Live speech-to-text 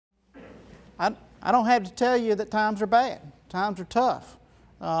I don't have to tell you that times are bad. Times are tough.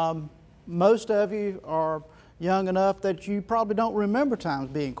 Most of you are young enough that you probably don't remember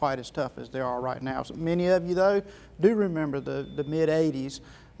times being quite as tough as they are right now. So many of you, though, do remember the mid-'80s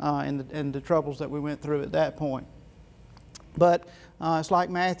and the troubles that we went through at that point. But it's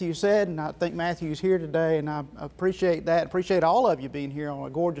like Matthew said, and I think Matthew's here today, and I appreciate that. Appreciate all of you being here on a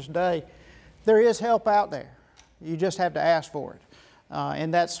gorgeous day. There is help out there. You just have to ask for it.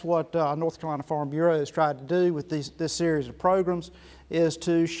 And that's what North Carolina Farm Bureau has tried to do with this series of programs, is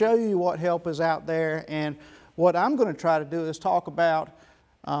to show you what help is out there. And what I'm going to try to do is talk about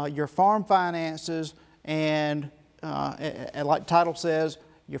your farm finances and like the title says,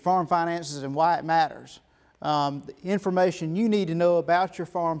 your farm finances and why it matters. The information you need to know about your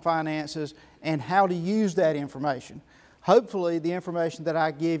farm finances and how to use that information. Hopefully the information that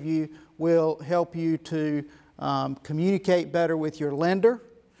I give you will help you to communicate better with your lender,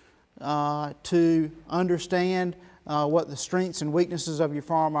 to understand what the strengths and weaknesses of your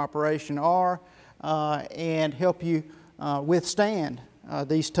farm operation are, and help you withstand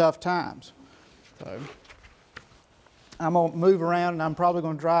these tough times. So I'm going to move around, and I'm probably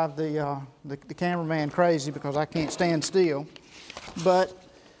going to drive the cameraman crazy because I can't stand still. But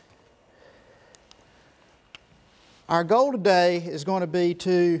our goal today is going to be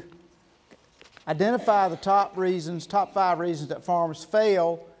to identify the top 5 reasons that farmers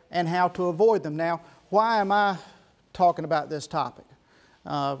fail and how to avoid them. Now, why am I talking about this topic?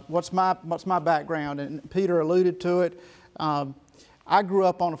 What's my background? And Peter alluded to it. I grew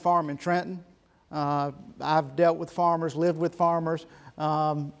up on a farm in Trenton. I've dealt with farmers, lived with farmers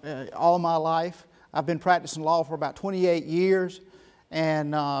all my life. I've been practicing law for about 28 years,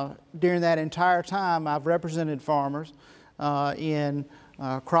 and during that entire time I've represented farmers in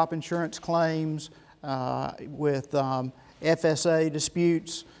crop insurance claims, with FSA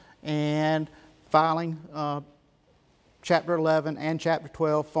disputes, and filing Chapter 11 and Chapter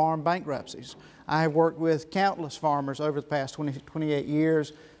 12 farm bankruptcies. I have worked with countless farmers over the past 28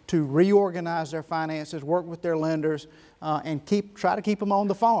 years to reorganize their finances, work with their lenders, and try to keep them on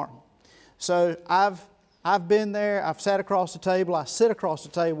the farm. So I've been there, I've sat across the table, I sit across the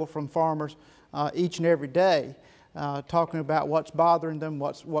table from farmers each and every day, talking about what's bothering them,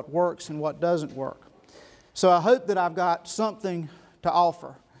 what works and what doesn't work. So I hope that I've got something to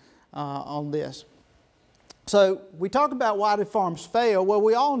offer on this. So we talk about why do farms fail. Well,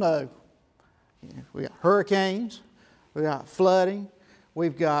 we all know we got hurricanes, we got flooding,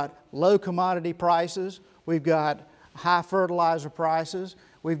 we've got low commodity prices, we've got high fertilizer prices,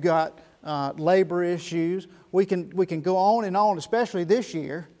 we've got labor issues. We can go on and on, especially this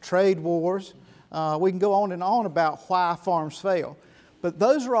year, trade wars. We can go on and on about why farms fail. But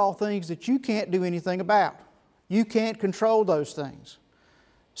those are all things that you can't do anything about. You can't control those things.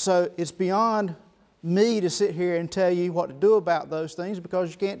 So it's beyond me to sit here and tell you what to do about those things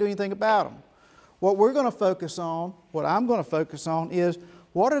because you can't do anything about them. What we're going to focus on, what I'm going to focus on, is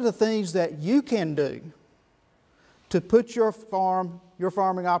what are the things that you can do to put your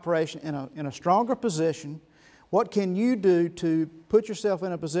farming operation in a stronger position. What can you do to put yourself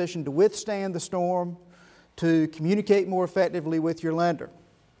in a position to withstand the storm, to communicate more effectively with your lender?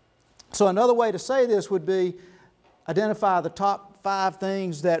 So another way to say this would be identify the top 5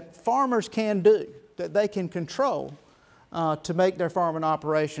 things that farmers can do, that they can control to make their farming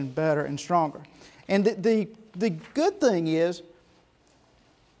operation better and stronger. And the good thing is,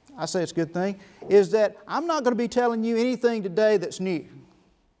 I say it's a good thing, is that I'm not going to be telling you anything today that's new.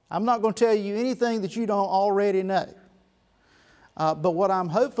 I'm not going to tell you anything that you don't already know. But what I'm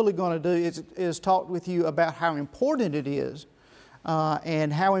hopefully going to do is talk with you about how important it is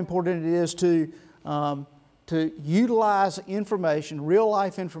and how important it is to utilize information, real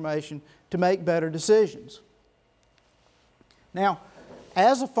life information, to make better decisions. Now,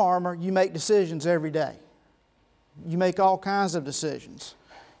 as a farmer, you make decisions every day. You make all kinds of decisions.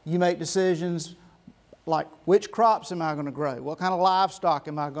 You make decisions like which crops am I going to grow? What kind of livestock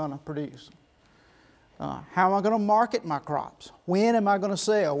am I going to produce? How am I going to market my crops? When am I going to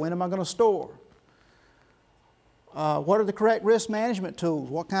sell? When am I going to store? What are the correct risk management tools?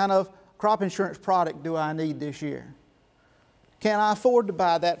 What kind of crop insurance product do I need this year? Can I afford to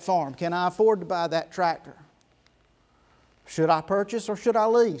buy that farm? Can I afford to buy that tractor? Should I purchase or should I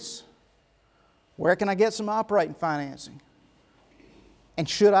lease? Where can I get some operating financing? And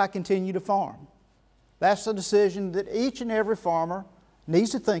should I continue to farm? That's a decision that each and every farmer needs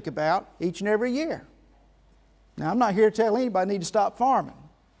to think about each and every year. Now, I'm not here to tell anybody they need to stop farming,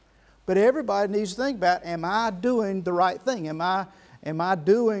 but everybody needs to think about, am I doing the right thing? Am I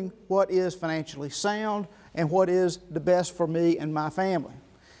doing what is financially sound and what is the best for me and my family?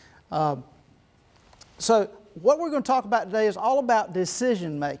 So what we're going to talk about today is all about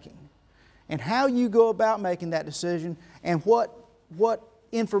decision making and how you go about making that decision and what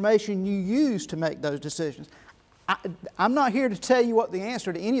information you use to make those decisions. I'm not here to tell you what the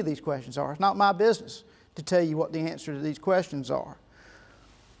answer to any of these questions are. It's not my business to tell you what the answer to these questions are.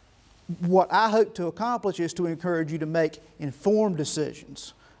 What I hope to accomplish is to encourage you to make informed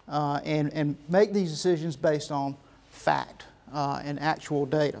decisions and make these decisions based on fact and actual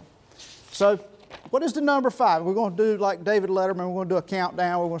data. So what is the number 5? We're going to do like David Letterman. We're going to do a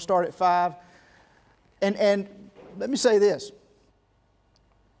countdown. We're going to start at 5. And let me say this.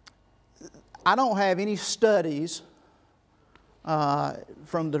 I don't have any studies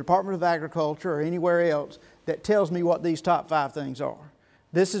from the Department of Agriculture or anywhere else that tells me what these top 5 things are.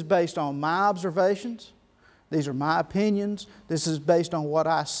 This is based on my observations. These are my opinions. This is based on what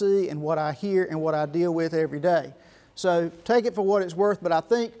I see and what I hear and what I deal with every day. So take it for what it's worth, but I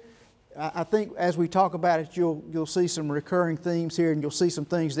think as we talk about it, you'll see some recurring themes here, and you'll see some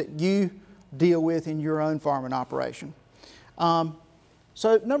things that you deal with in your own farming operation.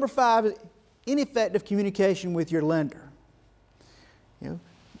 So number 5 is ineffective communication with your lender. You know,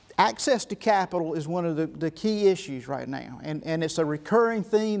 access to capital is one of the key issues right now, and it's a recurring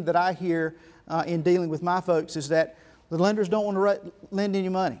theme that I hear in dealing with my folks, is that the lenders don't want to lend any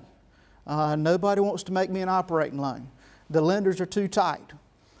money. Nobody wants to make me an operating loan. The lenders are too tight.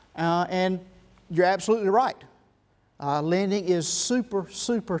 And you're absolutely right. Lending is super,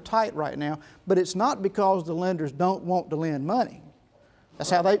 super tight right now, but it's not because the lenders don't want to lend money. That's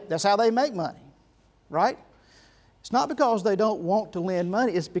how they make money, right? It's not because they don't want to lend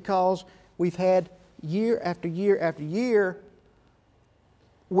money. It's because we've had year after year after year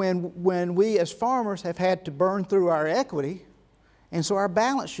when we as farmers have had to burn through our equity, and so our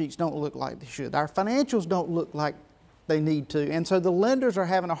balance sheets don't look like they should. Our financials don't look like they need to. And so the lenders are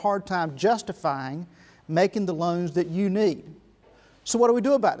having a hard time justifying making the loans that you need. So what do we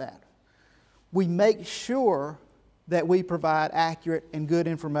do about that? We make sure that we provide accurate and good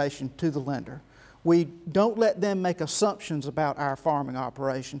information to the lender. We don't let them make assumptions about our farming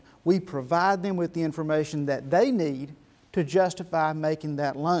operation. We provide them with the information that they need to justify making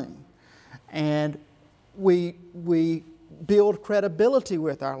that loan. And we build credibility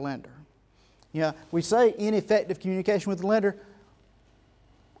with our lender. You know, we say ineffective communication with the lender.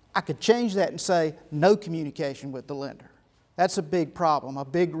 I could change that and say no communication with the lender. That's a big problem, a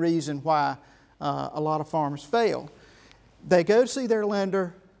big reason why a lot of farmers fail. They go see their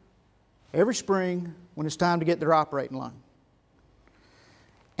lender every spring when it's time to get their operating loan.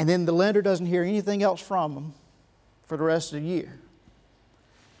 And then the lender doesn't hear anything else from them for the rest of the year.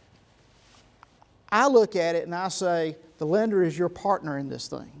 I look at it and I say, the lender is your partner in this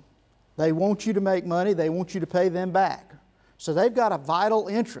thing. They want you to make money. They want you to pay them back. So they've got a vital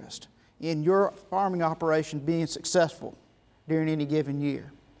interest in your farming operation being successful during any given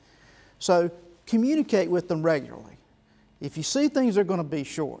year. So communicate with them regularly. If you see things are going to be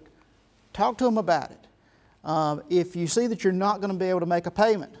short, talk to them about it. If you see that you're not going to be able to make a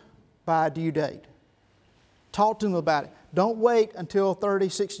payment by a due date, talk to them about it. Don't wait until 30,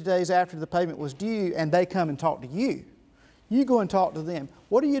 60 days after the payment was due and they come and talk to you. You go and talk to them.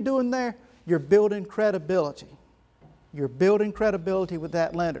 What are you doing there? You're building credibility. You're building credibility with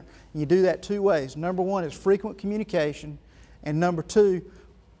that lender. You do that 2 ways. Number 1 is frequent communication, and number 2,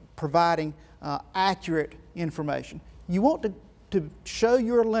 providing accurate information. You want to show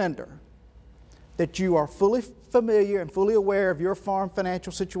your lender that you are fully familiar and fully aware of your farm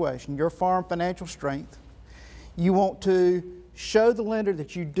financial situation, your farm financial strength. You want to show the lender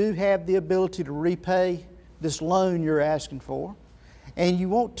that you do have the ability to repay this loan you're asking for. And you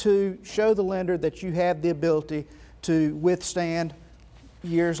want to show the lender that you have the ability to withstand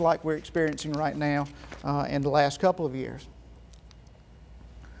years like we're experiencing right now in the last couple of years.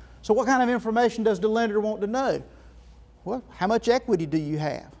 So what kind of information does the lender want to know? Well, how much equity do you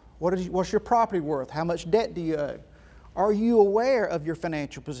have? What's your property worth? How much debt do you owe? Are you aware of your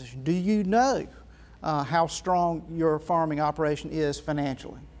financial position? Do you know how strong your farming operation is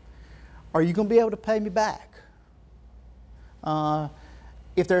financially? Are you going to be able to pay me back?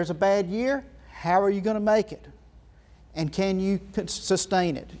 If there's a bad year, how are you going to make it? And can you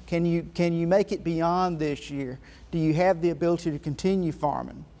sustain it? Can you make it beyond this year? Do you have the ability to continue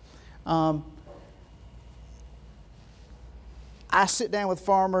farming? I sit down with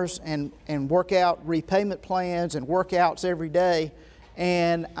farmers and work out repayment plans and workouts every day,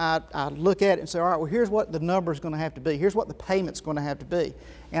 and I look at it and say, all right, well, here's what the number is going to have to be. Here's what the payment's going to have to be.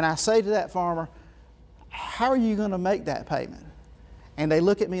 And I say to that farmer, how are you going to make that payment? And they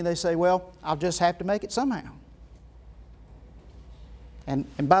look at me and they say, well, I'll just have to make it somehow.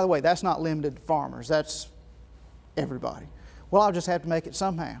 And by the way, that's not limited to farmers. That's everybody. Well, I'll just have to make it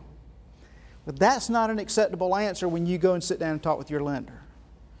somehow. But that's not an acceptable answer when you go and sit down and talk with your lender.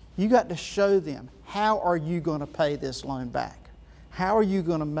 You got to show them, how are you going to pay this loan back? How are you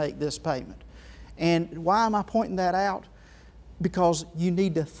going to make this payment? And why am I pointing that out? Because you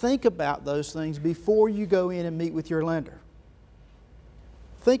need to think about those things before you go in and meet with your lender.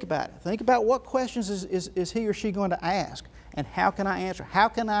 Think about it. Think about what questions is he or she going to ask, and how can I answer? How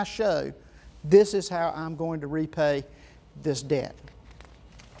can I show this is how I'm going to repay this debt?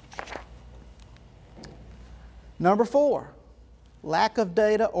 Number 4, lack of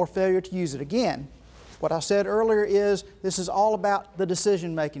data or failure to use it. Again, what I said earlier is this is all about the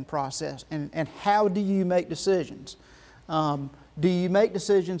decision-making process and how do you make decisions. Do you make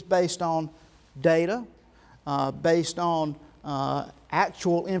decisions based on data, based on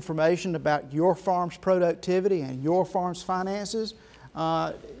actual information about your farm's productivity and your farm's finances,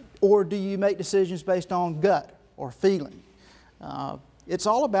 or do you make decisions based on gut or feeling? It's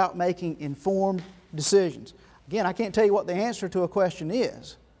all about making informed decisions. Again, I can't tell you what the answer to a question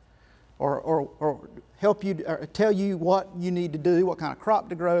is, or help you, or tell you what you need to do, what kind of crop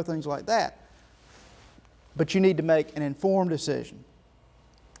to grow, things like that. But you need to make an informed decision.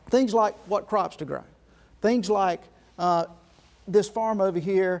 Things like what crops to grow. Things like this farm over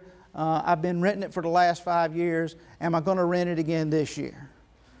here, I've been renting it for the last 5 years. Am I going to rent it again this year?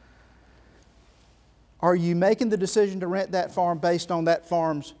 Are you making the decision to rent that farm based on that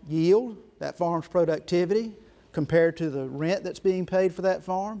farm's yield, that farm's productivity, compared to the rent that's being paid for that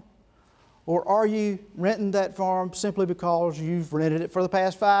farm? Or are you renting that farm simply because you've rented it for the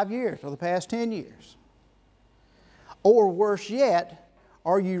past 5 years or the past 10 years? Or worse yet,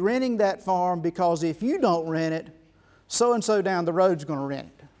 are you renting that farm because if you don't rent it, so-and-so down the road is going to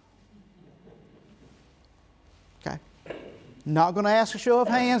rent it? Okay? Not going to ask a show of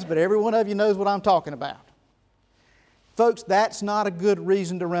hands, but every one of you knows what I'm talking about. Folks, that's not a good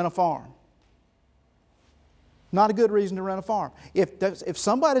reason to rent a farm. Not a good reason to rent a farm. If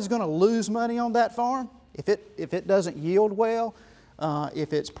somebody's going to lose money on that farm, if it doesn't yield well,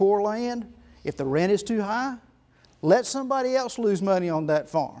 if it's poor land, if the rent is too high, let somebody else lose money on that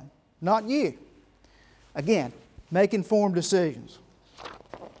farm, not you. Again, make informed decisions.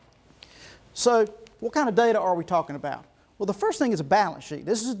 So, what kind of data are we talking about? Well, the first thing is a balance sheet.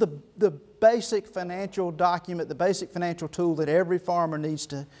 This is the basic financial document, the basic financial tool that every farmer needs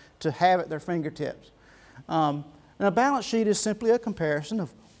to have at their fingertips. And a balance sheet is simply a comparison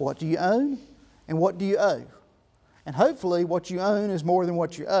of what do you own and what do you owe. And hopefully what you own is more than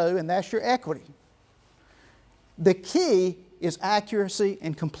what you owe, and that's your equity. The key is accuracy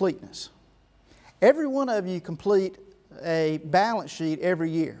and completeness. Every one of you complete a balance sheet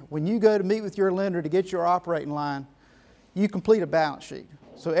every year. When you go to meet with your lender to get your operating line, you complete a balance sheet.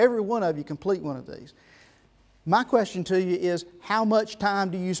 So every one of you complete one of these. My question to you is, how much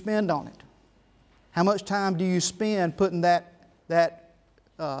time do you spend on it? How much time do you spend putting that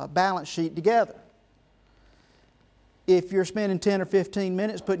balance sheet together? If you're spending 10 or 15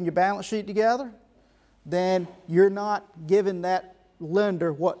 minutes putting your balance sheet together, then you're not giving that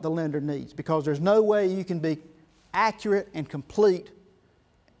lender what the lender needs, because there's no way you can be accurate and complete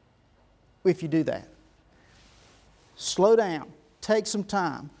if you do that. Slow down. Take some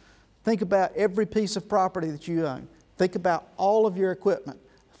time. Think about every piece of property that you own. Think about all of your equipment.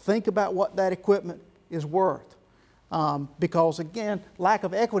 Think about what that equipment is worth. Because again, lack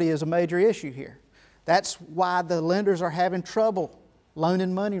of equity is a major issue here. That's why the lenders are having trouble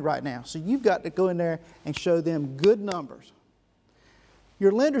loaning money right now. So you've got to go in there and show them good numbers.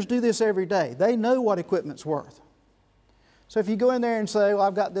 Your lenders do this every day. They know what equipment's worth. So if you go in there and say, well,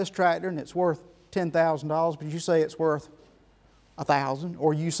 I've got this tractor and it's worth $10,000, but you say it's worth $1,000,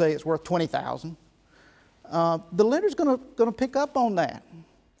 or you say it's worth $20,000, the lender's going to pick up on that.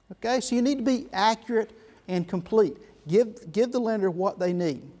 Okay, so you need to be accurate and complete. Give the lender what they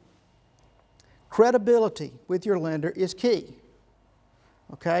need. Credibility with your lender is key.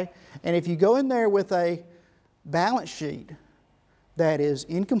 Okay, and if you go in there with a balance sheet that is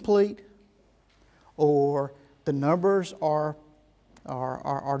incomplete, or the numbers are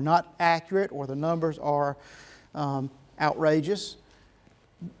not accurate, or the numbers are outrageous,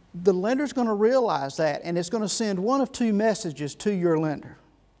 the lender's going to realize that, and it's going to send one of two messages to your lender.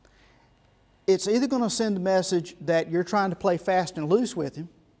 It's either going to send the message that you're trying to play fast and loose with him,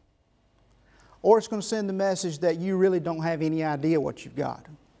 or it's going to send the message that you really don't have any idea what you've got.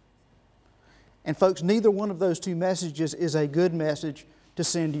 And folks, neither one of those two messages is a good message to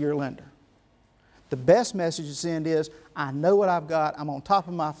send to your lender. The best message to send is, I know what I've got, I'm on top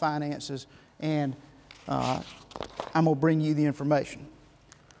of my finances, and I'm going to bring you the information.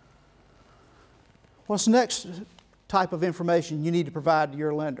 What's the next type of information you need to provide to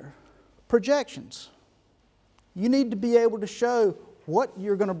your lender? Projections. You need to be able to show what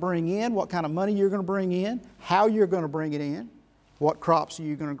you're going to bring in, what kind of money you're going to bring in, how you're going to bring it in, what crops are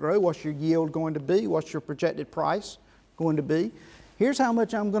you going to grow, what's your yield going to be, what's your projected price going to be. Here's how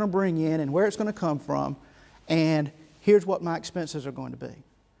much I'm going to bring in and where it's going to come from, and here's what my expenses are going to be.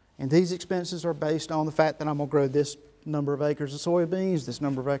 And these expenses are based on the fact that I'm going to grow this number of acres of soybeans, this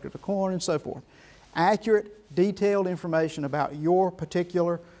number of acres of corn, and so forth. Accurate, detailed information about your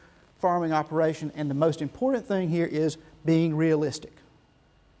particular farming operation, and the most important thing here is being realistic.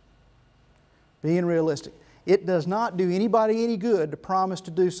 Being realistic. It does not do anybody any good to promise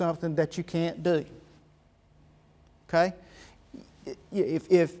to do something that you can't do. Okay?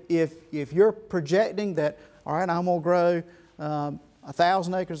 If you're projecting that, all right, I'm going to grow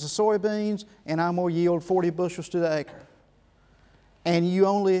 1,000 acres of soybeans and I'm going to yield 40 bushels to the acre, and you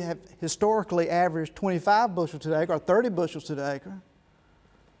only have historically averaged 25 bushels to the acre or 30 bushels to the acre,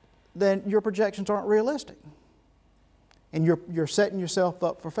 then your projections aren't realistic. And you're setting yourself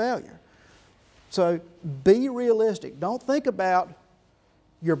up for failure. So be realistic. Don't think about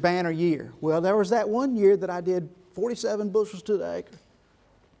your banner year. Well, there was that one year that I did 47 bushels to the acre.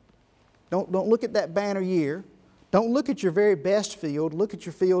 Don't look at that banner year. Don't look at your very best field. Look at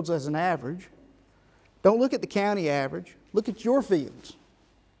your fields as an average. Don't look at the county average. Look at your fields.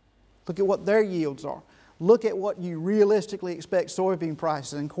 Look at what their yields are. Look at what you realistically expect soybean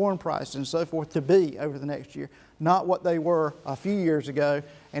prices and corn prices and so forth to be over the next year, not what they were a few years ago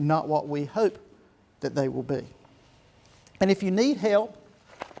and not what we hope that they will be. And if you need help,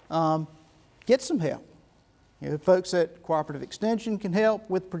 get some help. You know, folks at Cooperative Extension can help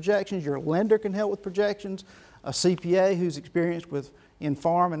with projections. Your lender can help with projections. A CPA who's experienced in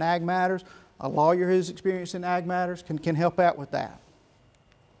farm and ag matters, a lawyer who's experienced in ag matters can help out with that.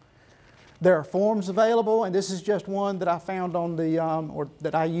 There are forms available, and this is just one that I found on the, or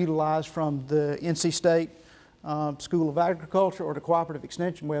that I utilized from the NC State School of Agriculture, or the Cooperative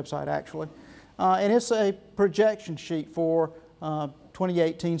Extension website actually. And it's a projection sheet for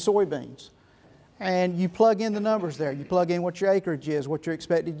 2018 soybeans. And you plug in the numbers there. You plug in what your acreage is, what your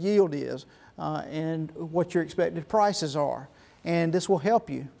expected yield is, and what your expected prices are. And this will help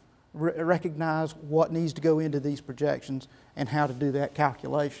you recognize what needs to go into these projections and how to do that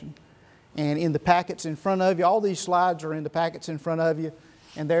calculation. And in the packets in front of you, all these slides are in the packets in front of you,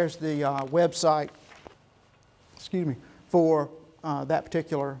 and there's the website, for that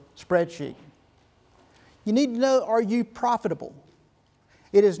particular spreadsheet. You need to know, are you profitable?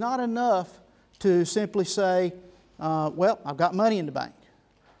 It is not enough to simply say, well, I've got money in the bank.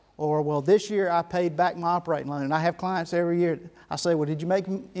 Or, well, this year I paid back my operating loan. And I have clients every year. I say, well, did you make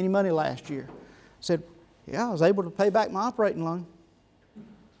any money last year? I said, yeah, I was able to pay back my operating loan.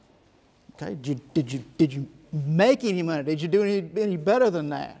 Okay, did you make any money? Did you do any better than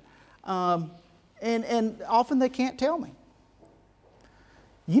that? And often they can't tell me.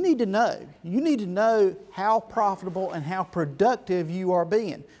 You need to know. You need to know how profitable and how productive you are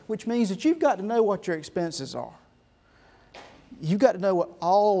being, which means that you've got to know what your expenses are. You've got to know what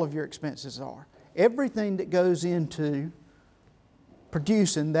all of your expenses are. Everything that goes into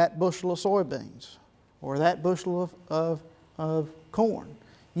producing that bushel of soybeans or that bushel of corn.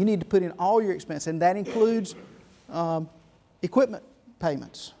 You need to put in all your expenses, and that includes equipment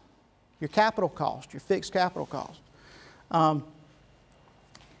payments, your capital cost, your fixed capital cost.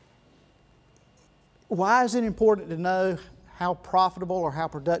 Why is it important to know how profitable or how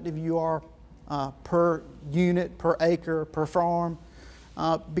productive you are per unit, per acre, per farm?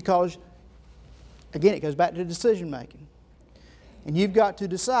 Because, again, it goes back to decision making. And you've got to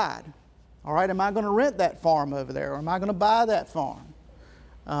decide, all right, am I going to rent that farm over there, or am I going to buy that farm?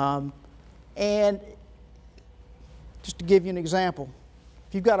 And just to give you an example,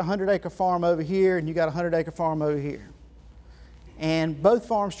 if you've got a 100-acre farm over here and you've got a 100-acre farm over here, and both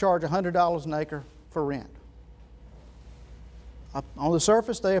farms charge $100 an acre for rent. On the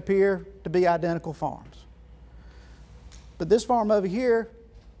surface, they appear to be identical farms. But this farm over here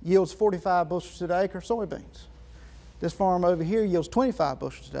yields 45 bushels to the acre of soybeans. This farm over here yields 25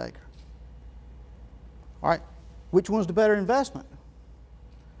 bushels to the acre. All right, which one's the better investment?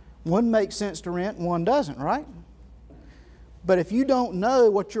 One makes sense to rent and one doesn't, right? But if you don't know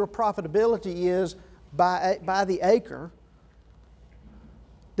what your profitability is by the acre,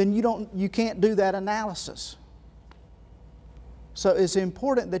 then you can't do that analysis. So it's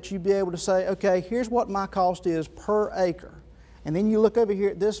important that you be able to say, okay, here's what my cost is per acre. And then you look over here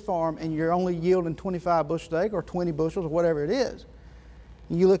at this farm and you're only yielding 25 bushels an acre or 20 bushels or whatever it is.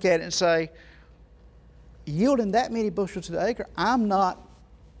 And you look at it and say, yielding that many bushels to the acre, I'm not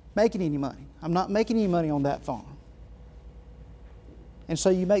making any money. I'm not making any money on that farm. And so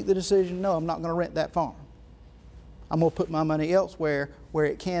you make the decision, no, I'm not going to rent that farm. I'm going to put my money elsewhere where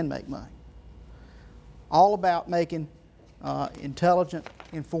it can make money. All about making intelligent,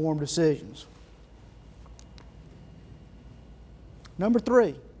 informed decisions. Number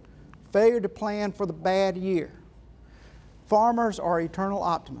 3, failure to plan for the bad year. Farmers are eternal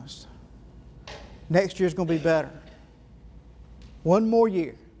optimists. Next year's going to be better. One more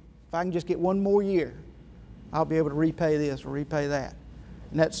year. If I can just get one more year, I'll be able to repay this or repay that.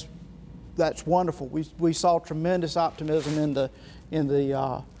 And that's wonderful. We saw tremendous optimism in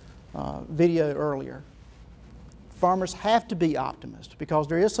the video earlier. Farmers have to be optimists because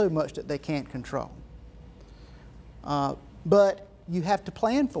there is so much that they can't control. But you have to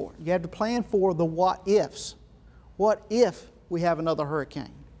plan for it. You have to plan for the what-ifs. What if we have another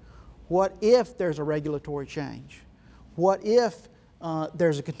hurricane? What if there's a regulatory change? What if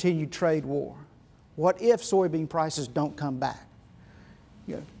there's a continued trade war? What if soybean prices don't come back?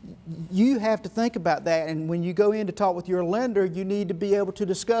 You have to think about that, and when you go in to talk with your lender, you need to be able to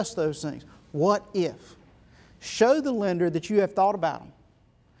discuss those things. What if? Show the lender that you have thought about them.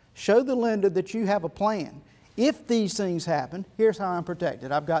 Show the lender that you have a plan. If these things happen, here's how I'm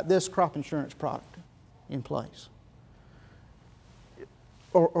protected. I've got this crop insurance product in place.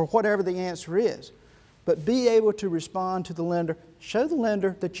 Or whatever the answer is. But be able to respond to the lender. Show the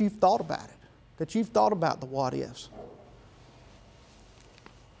lender that you've thought about it, that you've thought about the what-ifs.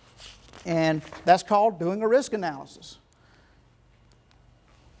 And that's called doing a risk analysis.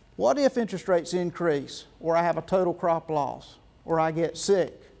 What if interest rates increase, or I have a total crop loss, or I get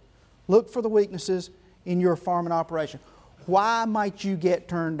sick? Look for the weaknesses in your farming operation. Why might you get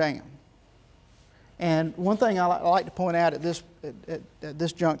turned down? And one thing I like to point out at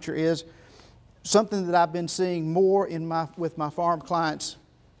this juncture is something that I've been seeing more with my farm clients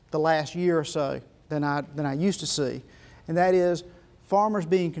the last year or so than I used to see, and that is farmers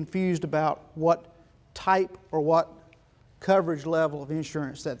being confused about what type or what coverage level of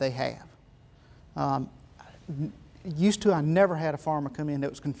insurance that they have. Used to, I never had a farmer come in that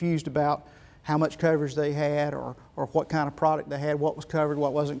was confused about how much coverage they had or what kind of product they had, what was covered,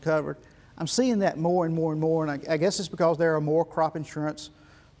 what wasn't covered. I'm seeing that more and more and more, and I guess it's because there are more crop insurance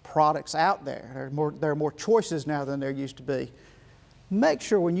products out there. There are more choices now than there used to be. Make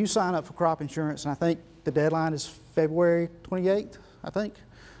sure when you sign up for crop insurance, and I think the deadline is February 28th, I think,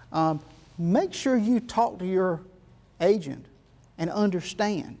 make sure you talk to your agent and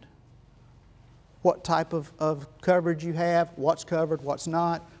understand what type of coverage you have, what's covered, what's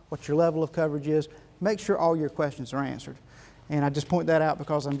not, what your level of coverage is. Make sure all your questions are answered. And I just point that out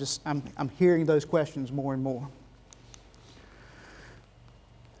because I'm hearing those questions more and more.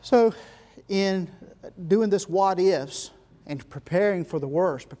 So in doing this what ifs and preparing for the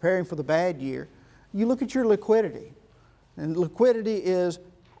worst, preparing for the bad year, you look at your liquidity. And liquidity is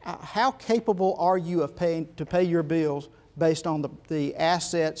how capable are you of to pay your bills based on the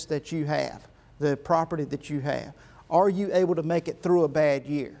assets that you have, the property that you have. Are you able to make it through a bad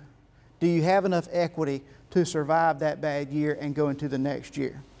year? Do you have enough equity to survive that bad year and go into the next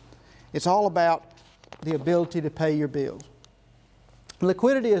year? It's all about the ability to pay your bills.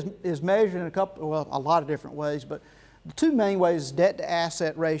 Liquidity is measured in a lot of different ways, but the two main ways is debt to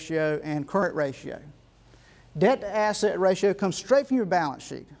asset ratio and current ratio. Debt to asset ratio comes straight from your balance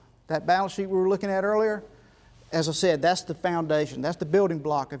sheet. That balance sheet we were looking at earlier, as I said, that's the foundation. That's the building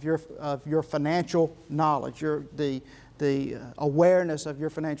block of your financial knowledge, the awareness of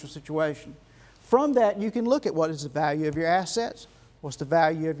your financial situation. From that, you can look at what is the value of your assets, what's the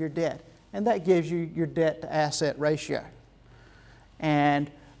value of your debt, and that gives you your debt to asset ratio.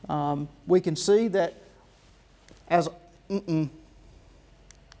 And we can see that as I don't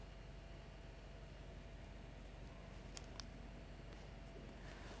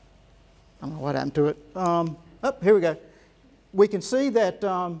know what happened to it. Here we go. We can see that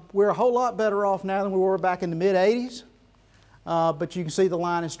we're a whole lot better off now than we were back in the mid-'80s. But you can see the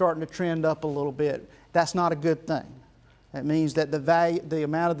line is starting to trend up a little bit. That's not a good thing. That means that the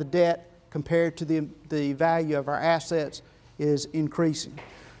amount of the debt compared to the value of our assets is increasing.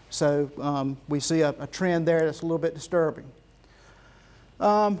 So we see a trend there that's a little bit disturbing.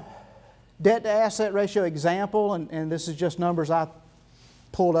 Debt to asset ratio example, and this is just numbers I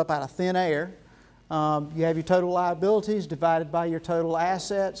pulled up out of thin air. You have your total liabilities divided by your total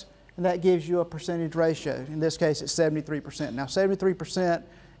assets, and that gives you a percentage ratio. In this case, it's 73%. Now, 73%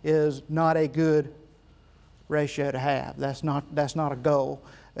 is not a good ratio to have. That's not a goal.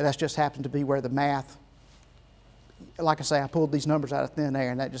 That just happens to be where the math, like I say, I pulled these numbers out of thin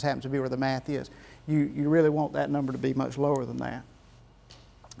air, and that just happens to be where the math is. You really want that number to be much lower than that.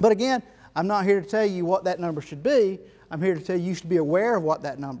 But again, I'm not here to tell you what that number should be. I'm here to tell you you should be aware of what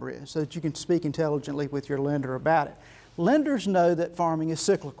that number is so that you can speak intelligently with your lender about it. Lenders know that farming is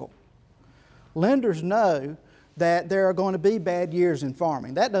cyclical. Lenders know that there are going to be bad years in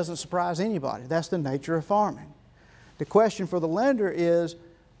farming. That doesn't surprise anybody. That's the nature of farming. The question for the lender is,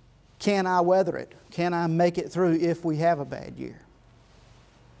 can I weather it? Can I make it through if we have a bad year?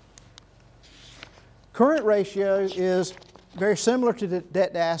 Current ratio is very similar to the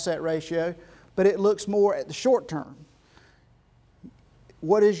debt to asset ratio, but it looks more at the short term.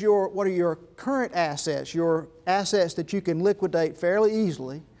 What are your current assets, your assets that you can liquidate fairly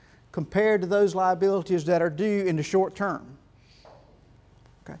easily, compared to those liabilities that are due in the short term?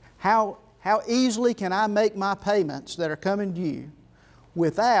 Okay. How easily can I make my payments that are coming due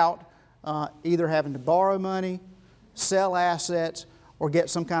without either having to borrow money, sell assets, or get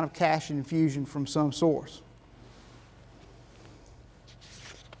some kind of cash infusion from some source?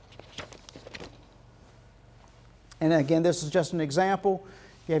 And again, this is just an example.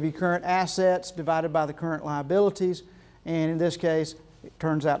 You have your current assets divided by the current liabilities, and in this case, it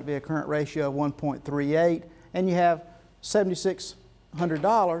turns out to be a current ratio of 1.38, and you have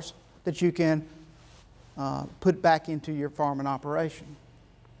 $7,600 that you can put back into your farming operation.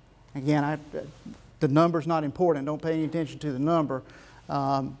 Again, the number's not important. Don't pay any attention to the number.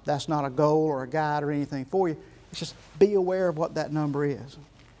 That's not a goal or a guide or anything for you. It's just be aware of what that number is.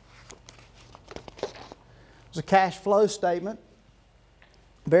 It's a cash flow statement.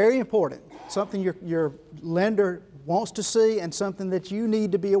 Very important. Something your lender wants to see and something that you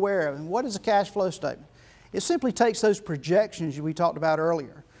need to be aware of. And what is a cash flow statement? It simply takes those projections we talked about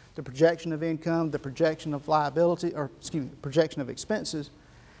earlier, the projection of income, the projection of liability, or excuse me, projection of expenses,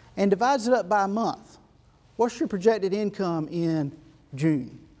 and divides it up by a month. What's your projected income in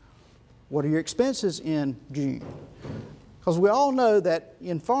June? What are your expenses in June? Because we all know that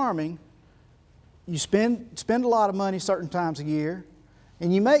in farming, you spend a lot of money certain times a year,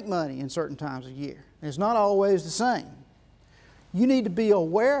 and you make money in certain times a year. And it's not always the same. You need to be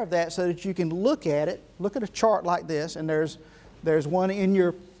aware of that so that you can look at it, look at a chart like this, and there's one in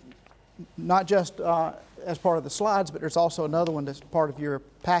your, not just as part of the slides, but there's also another one that's part of your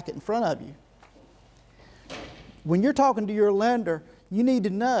packet in front of you. When you're talking to your lender, you need to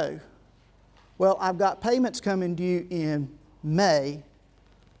know, well, I've got payments coming due in May,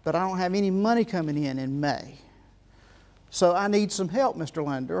 but I don't have any money coming in May. So I need some help, Mr.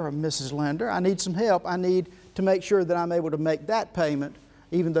 Lender or Mrs. Lender. I need some help. I need to make sure that I'm able to make that payment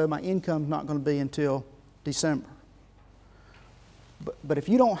even though my income's not going to be until December. But if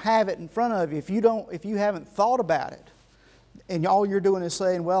you don't have it in front of you, if you haven't thought about it, and all you're doing is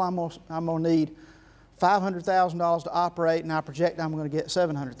saying, well, I'm going to need $500,000 to operate, and I project I'm going to get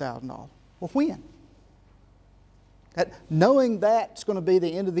 $700,000. Well, when? Knowing that's going to be the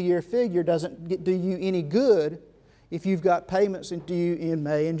end of the year figure doesn't do you any good if you've got payments due in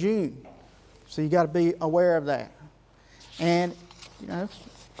May and June. So you got to be aware of that. And you know,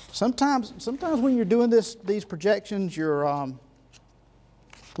 sometimes when you're doing these projections, you're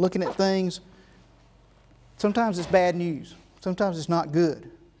looking at things. Sometimes it's bad news. Sometimes it's not good.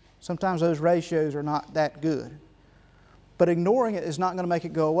 Sometimes those ratios are not that good. But ignoring it is not going to make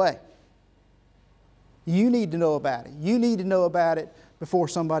it go away. You need to know about it. You need to know about it before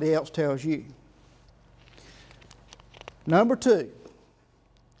somebody else tells you. Number two,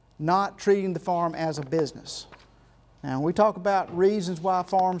 not treating the farm as a business. Now, when we talk about reasons why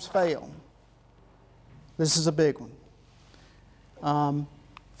farms fail, this is a big one.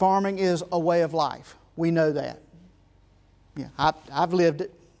 Farming is a way of life. We know that. Yeah, I've lived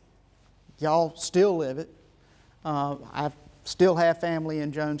it. Y'all still live it. I still have family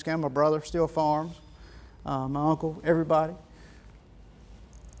in Jones County. My brother still farms. My uncle, everybody.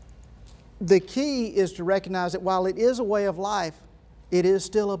 The key is to recognize that while it is a way of life, it is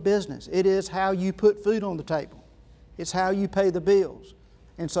still a business. It is how you put food on the table. It's how you pay the bills.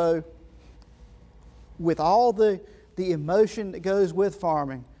 And so, with all the emotion that goes with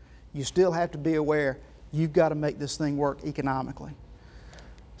farming, you still have to be aware you've got to make this thing work economically.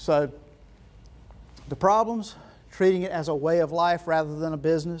 So, the problems, treating it as a way of life rather than a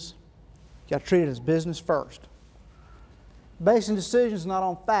business. You got to treat it as business first. Basing decisions not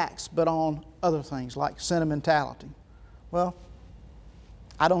on facts, but on other things like sentimentality. Well,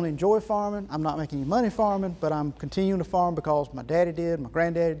 I don't enjoy farming. I'm not making any money farming, but I'm continuing to farm because my daddy did, my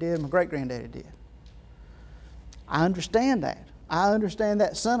granddaddy did, my great-granddaddy did. I understand that. I understand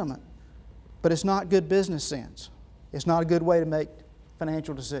that sentiment, but it's not good business sense. It's not a good way to make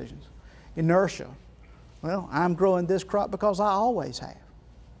financial decisions. Inertia. Well, I'm growing this crop because I always have.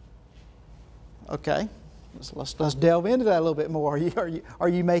 Okay. let's delve into that a little bit more. Are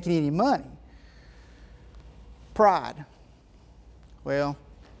you making any money? Pride. Well,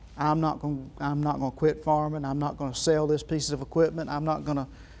 I'm not going to quit farming. I'm not going to sell this piece of equipment. I'm not going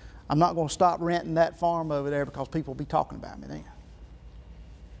to stop renting that farm over there because people will be talking about me then.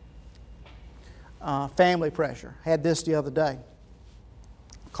 Family pressure. Had this the other day.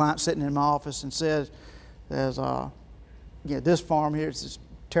 A client sitting in my office and says, this farm here is this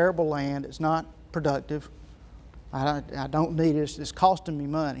terrible land. It's not productive. I don't need it. It's costing me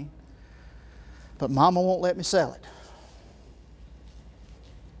money. But Mama won't let me sell it.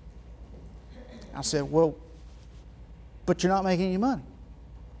 I said, well, but you're not making any money.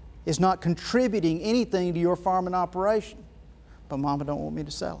 It's not contributing anything to your farming operation. But Mama don't want me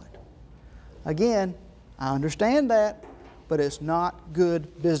to sell it. Again, I understand that, but it's not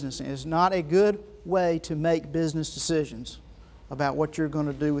good business. It's not a good way to make business decisions about what you're going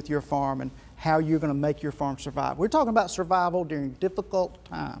to do with your farm and how you're going to make your farm survive. We're talking about survival during difficult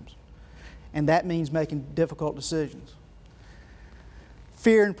times, and that means making difficult decisions.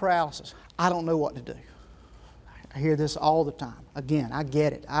 Fear and paralysis. I don't know what to do. I hear this all the time. Again, I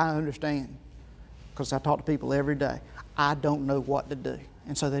get it. I understand because I talk to people every day. I don't know what to do.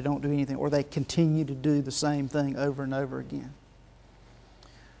 And so they don't do anything, or they continue to do the same thing over and over again.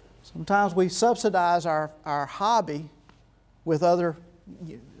 Sometimes we subsidize our hobby with other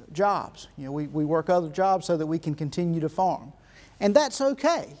jobs. We work other jobs so that we can continue to farm. And that's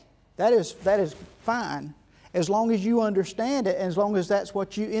okay. That is fine as long as you understand it and as long as that's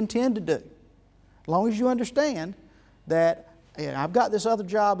what you intend to do. As long as you understand that I've got this other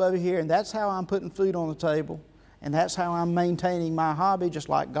job over here and that's how I'm putting food on the table and that's how I'm maintaining my hobby, just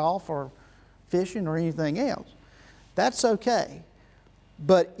like golf or fishing or anything else. That's okay.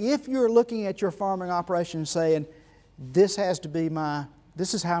 But if you're looking at your farming operation and saying, this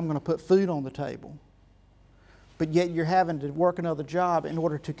is how I'm going to put food on the table, but yet you're having to work another job in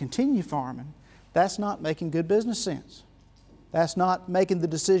order to continue farming, that's not making good business sense. That's not making the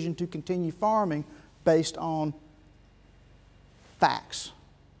decision to continue farming based on facts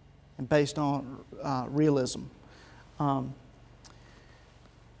and based on realism.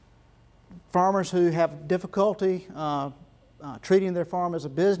 Farmers who have difficulty treating their farm as a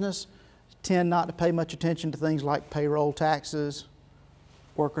business tend not to pay much attention to things like payroll taxes,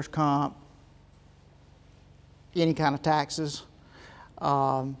 workers' comp, any kind of taxes,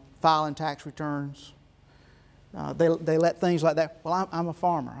 filing tax returns. They let things like that. Well, I'm a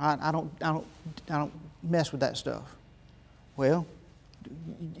farmer. I don't mess with that stuff. Well,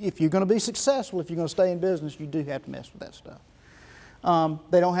 if you're going to be successful, if you're going to stay in business, you do have to mess with that stuff.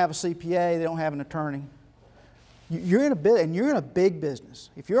 They don't have a CPA. They don't have an attorney. You're in a big business.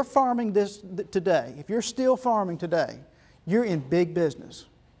 If you're farming this today, if you're still farming today, you're in big business.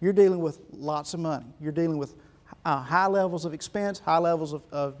 You're dealing with lots of money. You're dealing with high levels of expense, high levels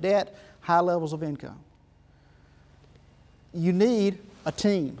of debt, high levels of income. You need a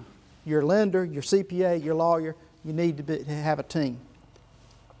team. Your lender, your CPA, your lawyer, you need to have a team.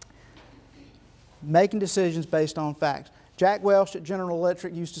 Making decisions based on facts. Jack Welch at General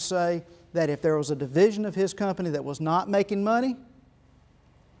Electric used to say that if there was a division of his company that was not making money,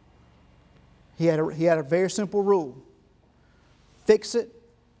 he had a very simple rule. Fix it,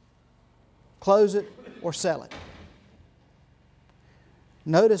 close it, or sell it.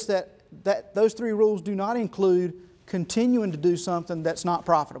 Notice that those three rules do not include continuing to do something that's not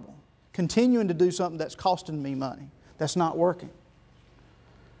profitable, continuing to do something that's costing me money, that's not working.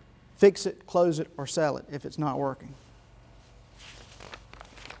 Fix it, close it, or sell it if it's not working.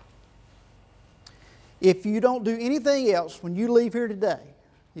 If you don't do anything else when you leave here today,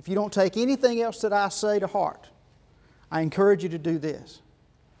 if you don't take anything else that I say to heart, I encourage you to do this.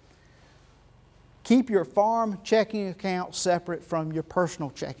 Keep your farm checking account separate from your personal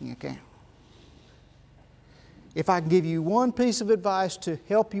checking account. If I can give you one piece of advice to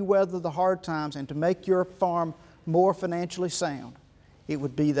help you weather the hard times and to make your farm more financially sound, it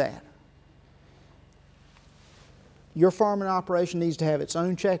would be that. Your farming operation needs to have its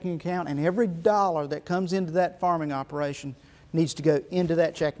own checking account, and every dollar that comes into that farming operation needs to go into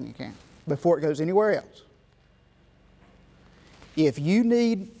that checking account before it goes anywhere else. If you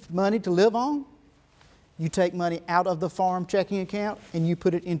need money to live on, you take money out of the farm checking account and you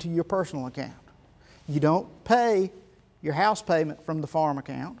put it into your personal account. You don't pay your house payment from the farm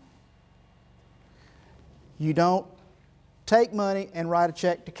account. You don't take money and write a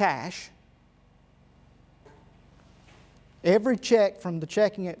check to cash. Every check from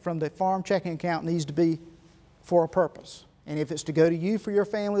the farm checking account needs to be for a purpose. And if it's to go to you for your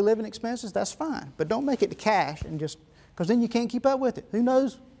family living expenses, that's fine. But don't make it to cash and just, because then you can't keep up with it. Who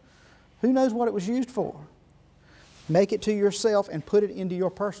knows what it was used for? Make it to yourself and put it into your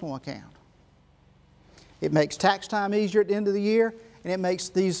personal account. It makes tax time easier at the end of the year, and it makes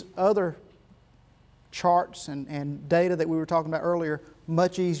these other charts and data that we were talking about earlier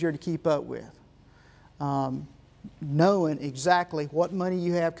much easier to keep up with. Knowing exactly what money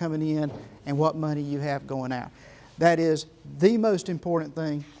you have coming in and what money you have going out. That is the most important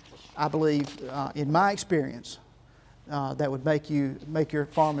thing, I believe, in my experience, that would make your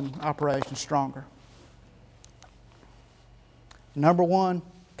farming operation stronger. Number one,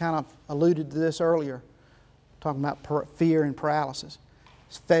 kind of alluded to this earlier, talking about fear and paralysis,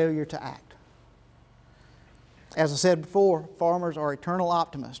 is failure to act. As I said before, farmers are eternal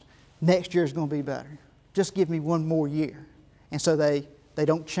optimists. Next year is going to be better. Just give me one more year. And so they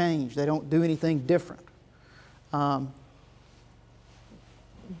don't change. They don't do anything different.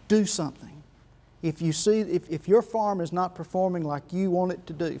 Do something. If you see, if your farm is not performing like you want it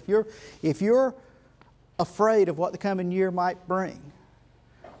to do, if you're afraid of what the coming year might bring,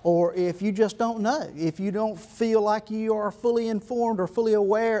 or if you just don't know, if you don't feel like you are fully informed or fully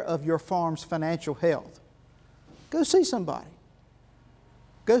aware of your farm's financial health, go see somebody.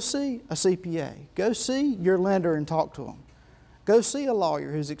 Go see a CPA. Go see your lender and talk to them. Go see a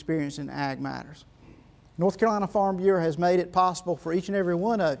lawyer who's experienced in ag matters. North Carolina Farm Bureau has made it possible for each and every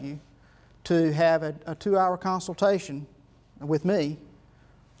one of you to have a 2-hour consultation with me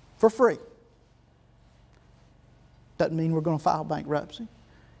for free. Doesn't mean we're going to file bankruptcy.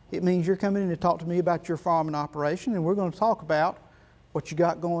 It means you're coming in to talk to me about your farming operation, and we're going to talk about what you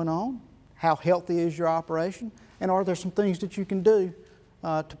got going on, how healthy is your operation, and are there some things that you can do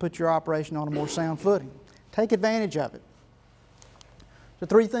to put your operation on a more sound footing. Take advantage of it. The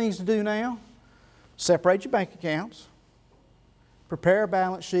 3 things to do now: separate your bank accounts, prepare a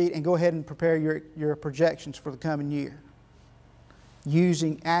balance sheet, and go ahead and prepare your projections for the coming year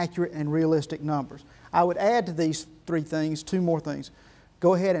using accurate and realistic numbers. I would add to these 3 things 2 more things.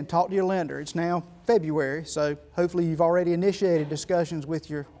 Go ahead and talk to your lender. It's now February, so hopefully you've already initiated discussions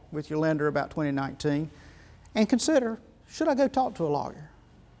with your lender about 2019. And consider, should I go talk to a lawyer?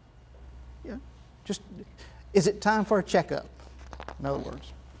 Yeah. Is it time for a checkup? In other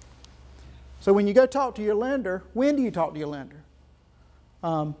words. So when you go talk to your lender, when do you talk to your lender?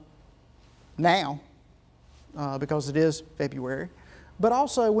 Now, because it is February, but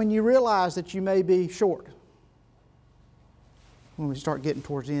also when you realize that you may be short, when we start getting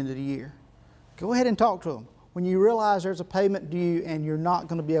towards the end of the year. Go ahead and talk to them. When you realize there's a payment due and you're not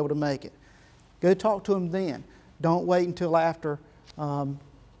going to be able to make it, go talk to them then. Don't wait until after the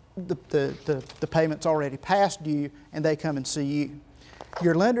payment's already past due and they come and see you.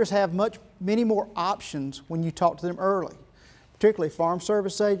 Your lenders have many more options when you talk to them early, particularly Farm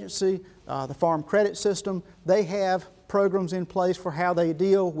Service Agency, the Farm Credit System. They have programs in place for how they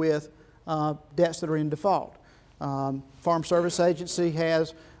deal with debts that are in default. Farm Service Agency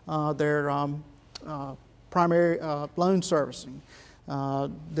has their primary loan servicing,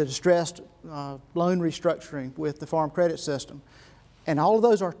 the distressed loan restructuring with the Farm Credit System. And all of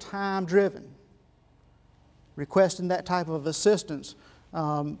those are time-driven. Requesting that type of assistance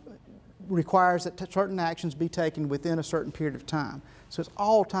requires that certain actions be taken within a certain period of time. So it's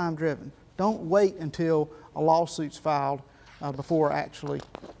all time-driven. Don't wait until a lawsuit's filed before actually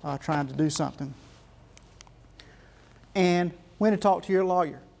trying to do something. And when to talk to your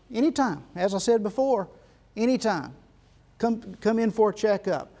lawyer. Anytime. As I said before, anytime. Come in for a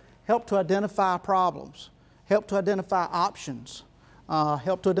checkup. Help to identify problems. Help to identify options.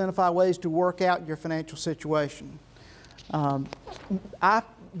 Help to identify ways to work out your financial situation. I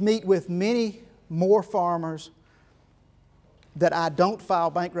meet with many more farmers that I don't file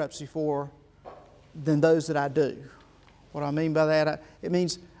bankruptcy for than those that I do. What I mean by that, it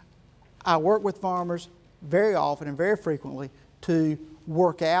means I work with farmers very often and very frequently to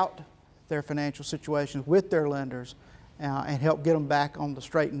work out their financial situations with their lenders and help get them back on the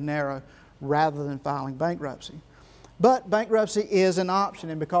straight and narrow rather than filing bankruptcy. But bankruptcy is an option,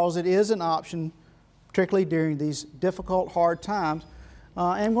 and because it is an option, particularly during these difficult, hard times,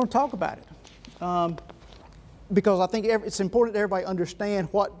 and we're going to talk about it. Because I think it's important that everybody understand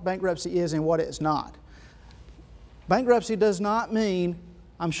what bankruptcy is and what it's not. Bankruptcy does not mean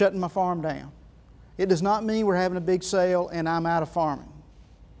I'm shutting my farm down. It does not mean we're having a big sale and I'm out of farming.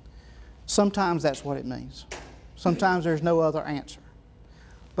 Sometimes that's what it means. Sometimes there's no other answer.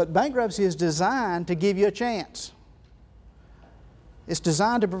 But bankruptcy is designed to give you a chance. It's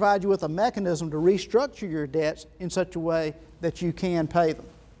designed to provide you with a mechanism to restructure your debts in such a way that you can pay them.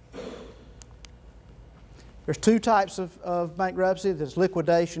 There's 2 types of bankruptcy. There's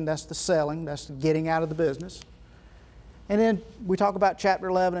liquidation, that's the selling, that's the getting out of the business. And then we talk about Chapter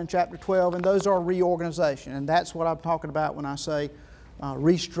 11 and Chapter 12, and those are reorganization. And that's what I'm talking about when I say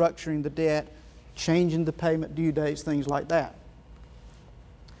restructuring the debt, changing the payment due dates, things like that.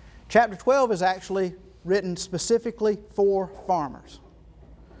 Chapter 12 is actually written specifically for farmers.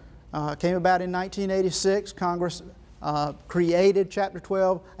 It came about in 1986. Congress created Chapter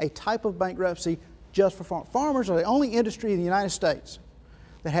 12, a type of bankruptcy just for farmers. Farmers are the only industry in the United States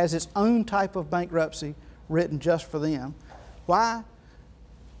that has its own type of bankruptcy written just for them. Why?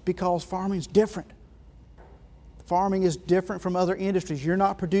 Because farming is different. Farming is different from other industries. You're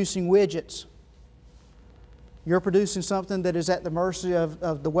not producing widgets. You're producing something that is at the mercy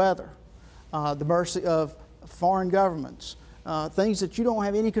of the weather, the mercy of foreign governments, things that you don't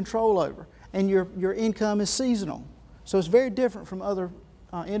have any control over. And your income is seasonal. So it's very different from other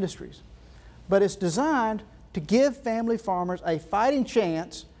industries. But it's designed to give family farmers a fighting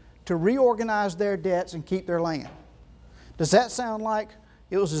chance to reorganize their debts and keep their land. Does that sound like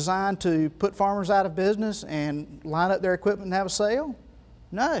it was designed to put farmers out of business and line up their equipment and have a sale?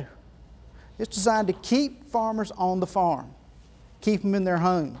 No. It's designed to keep farmers on the farm, keep them in their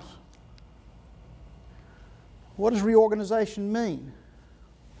homes. What does reorganization mean?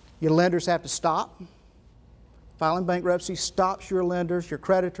 Your lenders have to stop. Filing bankruptcy stops your lenders, your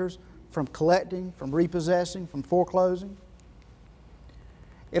creditors, from collecting, from repossessing, from foreclosing.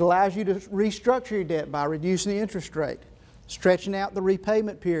 It allows you to restructure your debt by reducing the interest rate, stretching out the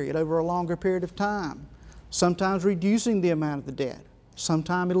repayment period over a longer period of time, sometimes reducing the amount of the debt,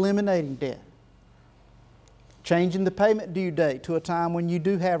 sometimes eliminating debt, changing the payment due date to a time when you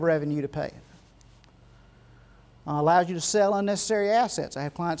do have revenue to pay it. Allows you to sell unnecessary assets. I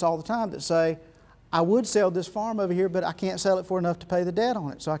have clients all the time that say, I would sell this farm over here, but I can't sell it for enough to pay the debt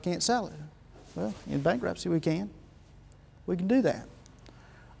on it, so I can't sell it. Well, in bankruptcy we can. We can do that.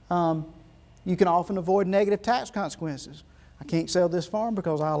 You can often avoid negative tax consequences. I can't sell this farm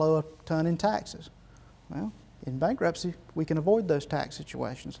because I'll owe a ton in taxes. Well, in bankruptcy, we can avoid those tax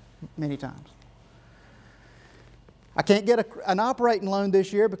situations many times. I can't get an operating loan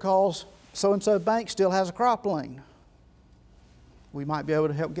this year because so-and-so bank still has a crop lien. We might be able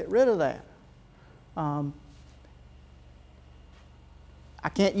to help get rid of that. I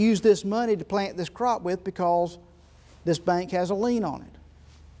can't use this money to plant this crop with because this bank has a lien on it.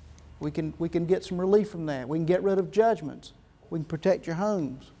 We can get some relief from that. We can get rid of judgments. We can protect your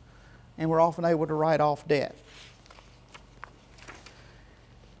homes. And we're often able to write off debt.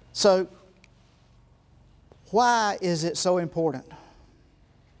 So, why is it so important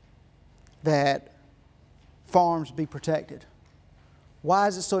that farms be protected? Why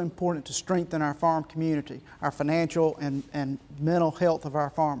is it so important to strengthen our farm community, our financial and mental health of our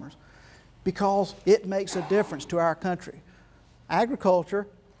farmers? Because it makes a difference to our country. Agriculture,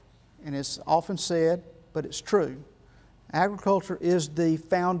 and it's often said, but it's true, agriculture is the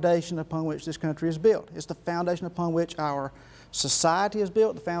foundation upon which this country is built. It's the foundation upon which our society is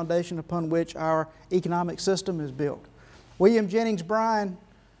built, the foundation upon which our economic system is built. William Jennings Bryan,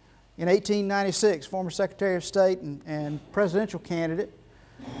 in 1896, former Secretary of State and presidential candidate,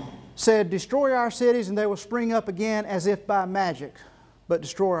 said, "Destroy our cities and they will spring up again as if by magic, but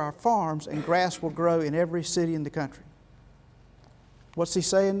destroy our farms and grass will grow in every city in the country." What's he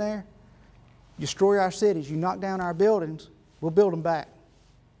saying there? Destroy our cities, you knock down our buildings, we'll build them back.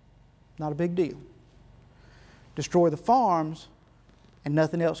 Not a big deal. Destroy the farms and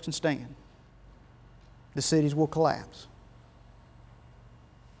nothing else can stand. The cities will collapse.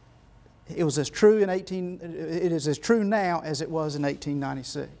 It was as true it is as true now as it was in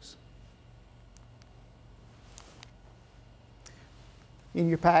 1896. In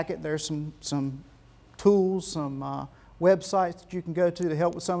your packet there's some tools, some websites that you can go to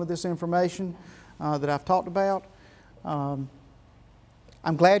help with some of this information that I've talked about. I'm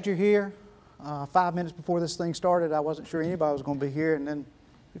glad you're here. 5 minutes before this thing started, I wasn't sure anybody was going to be here, and then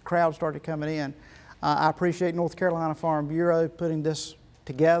the crowd started coming in. I appreciate North Carolina Farm Bureau putting this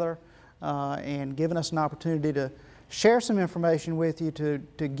together and giving us an opportunity to share some information with you,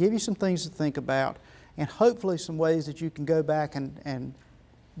 to give you some things to think about, and hopefully some ways that you can go back and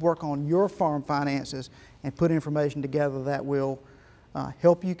work on your farm finances and put information together that will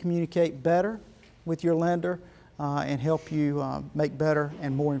help you communicate better with your lender and help you make better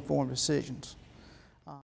and more informed decisions.